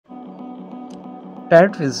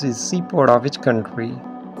That is the seaport of which country?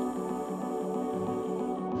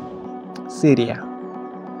 Syria.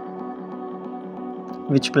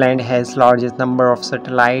 Which planet has largest number of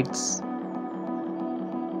satellites?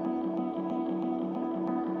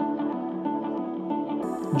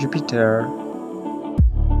 Jupiter.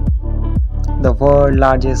 The world's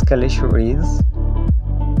largest glacier is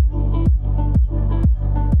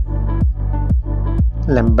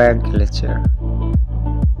Lambert Glacier.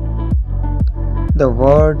 The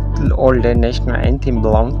world's oldest national anthem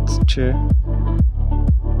belongs to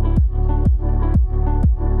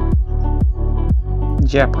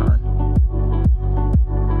Japan.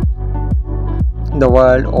 The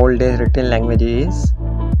world's oldest written language is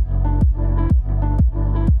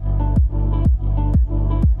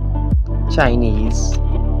Chinese.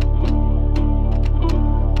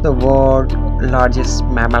 The world's largest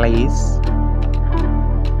mammal is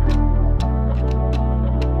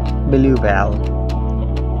blue whale.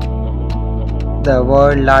 The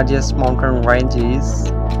world's largest mountain range is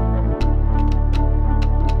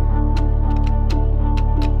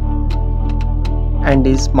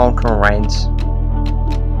Andes mountain range.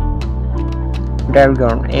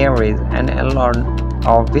 Dragon Air is an airline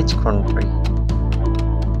of which country?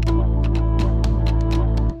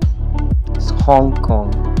 Hong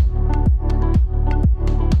Kong.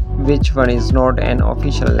 Which one is not an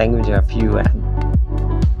official language of UN?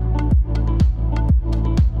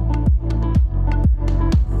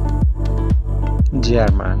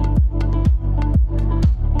 German.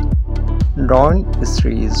 Drawing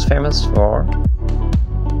history is famous for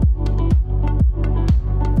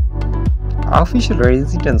official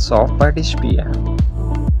residence of British PM.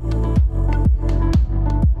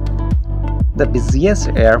 The busiest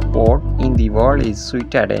airport in the world is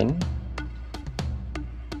Sweden.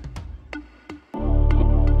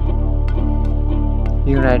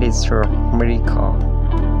 United States of America.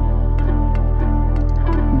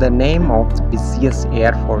 The name of the busiest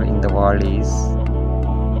airport in the world is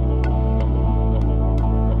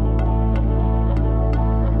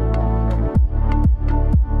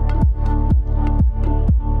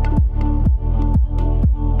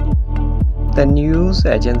the news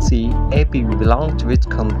agency AP belongs to which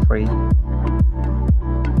country?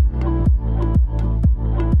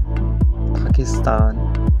 Pakistan.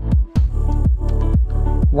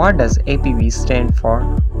 What does APV stand for?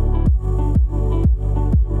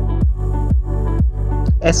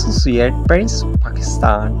 Associate Press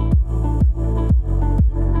Pakistan.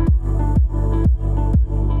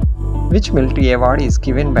 Which military award is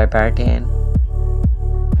given by Britain?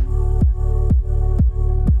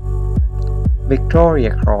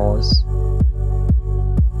 Victoria Cross.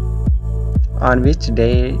 On which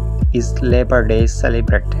day is Labor Day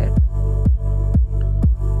celebrated?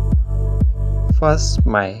 1st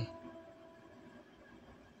May.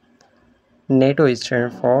 NATO is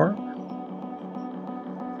stands for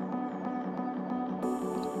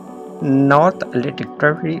North Atlantic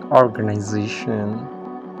Treaty Organization.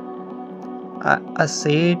 A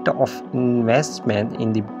set of investment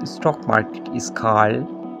in the stock market is called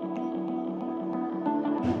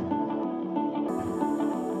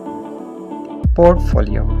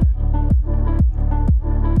portfolio.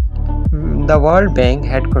 The World Bank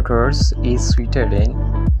headquarters is Sweden,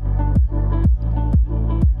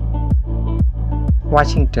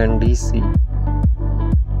 Washington, D.C.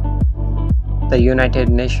 The United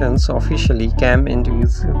Nations officially came into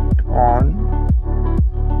existence on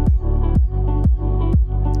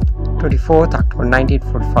 24th October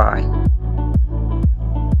 1945.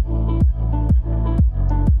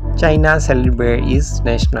 China celebrates its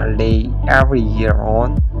National Day every year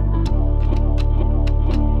on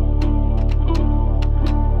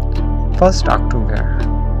 1st October.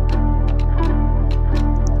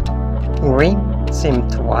 Green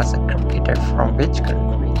Smith was a cricketer from which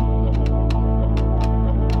country?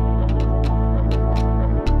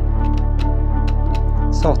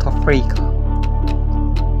 South Africa.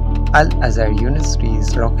 Al-Azhar University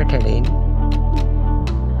is located in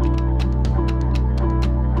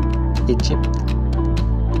Egypt.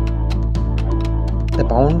 The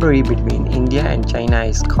boundary between India and China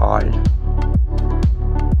is called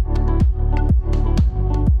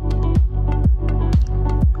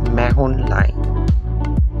Mahon Line.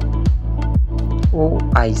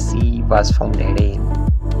 OIC was founded in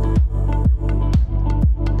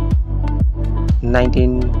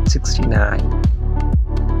 1969.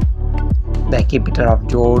 The capital of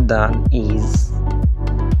Jordan is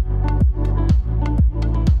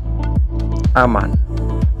Amman.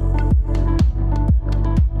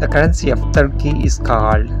 The currency of Turkey is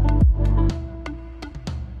called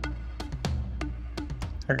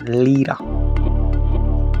lira.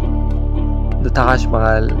 The Taj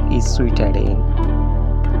Mahal is situated in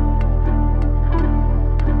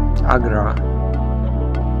Agra.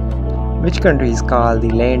 Which country is called the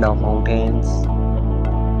land of mountains?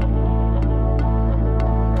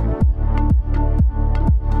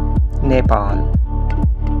 Nepal.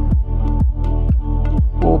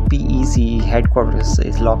 OPEC headquarters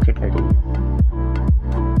is located in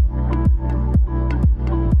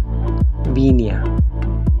Vienna.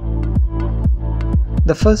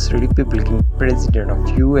 The first Republican president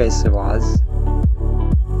of US was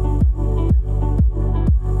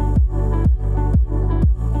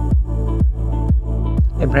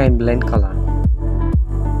Abraham Lincoln.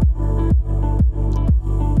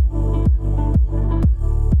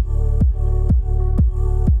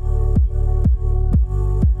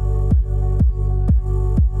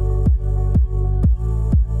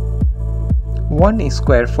 One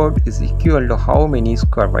square foot is equal to how many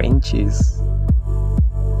square inches?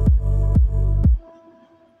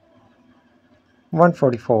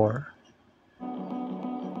 144.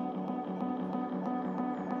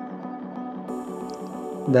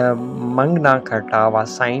 The Magna Carta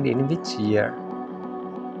was signed in which year?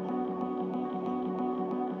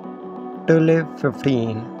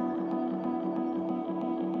 1215.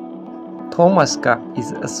 Thomas Cup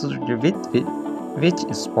is associated with which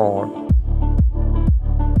sport?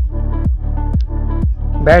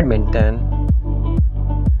 Badminton.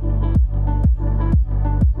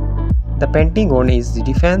 The Pentagon is the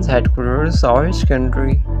defense headquarters of which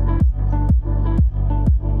country?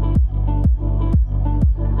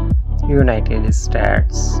 United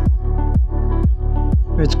States.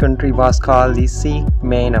 Which country was called the Sikh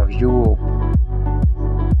Man of Europe?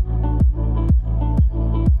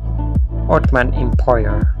 Ottoman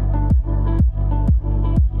Empire.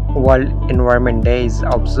 World Environment Day is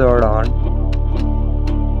observed on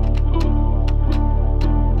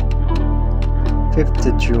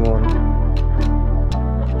 5th June.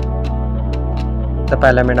 The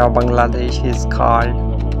Parliament of Bangladesh is called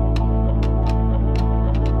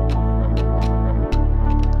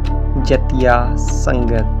Jatiya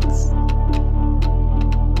Sangat.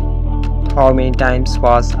 How many times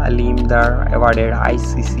was Alim Dar awarded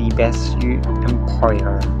ICC Best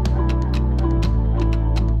Employer?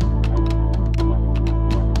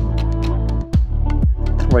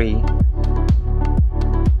 3.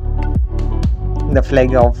 The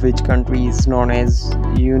flag of which country is known as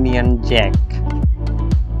Union Jack?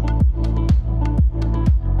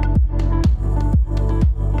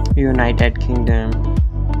 United Kingdom.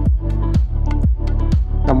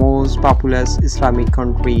 The most populous Islamic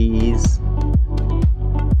country is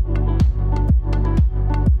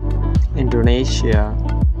Indonesia.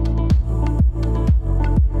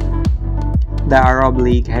 The Arab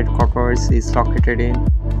League headquarters is located in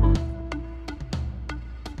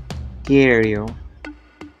Cairo.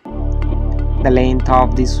 The length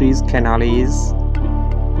of the Suez Canal is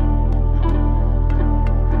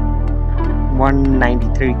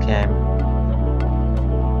 193 km.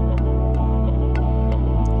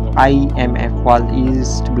 IMF was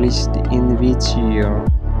established in which year?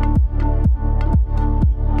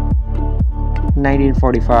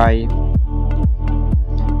 1945.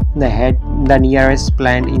 The nearest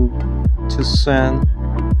planet to Sun?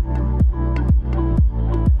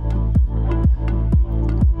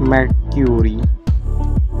 Mercury.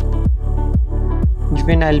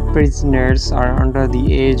 Juvenile prisoners are under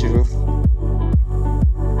the age of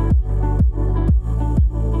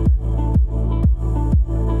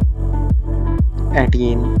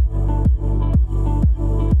 18.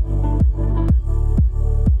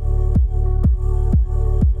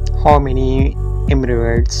 How many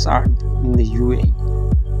Emirates are in the UAE?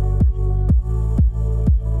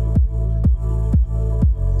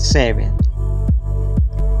 7.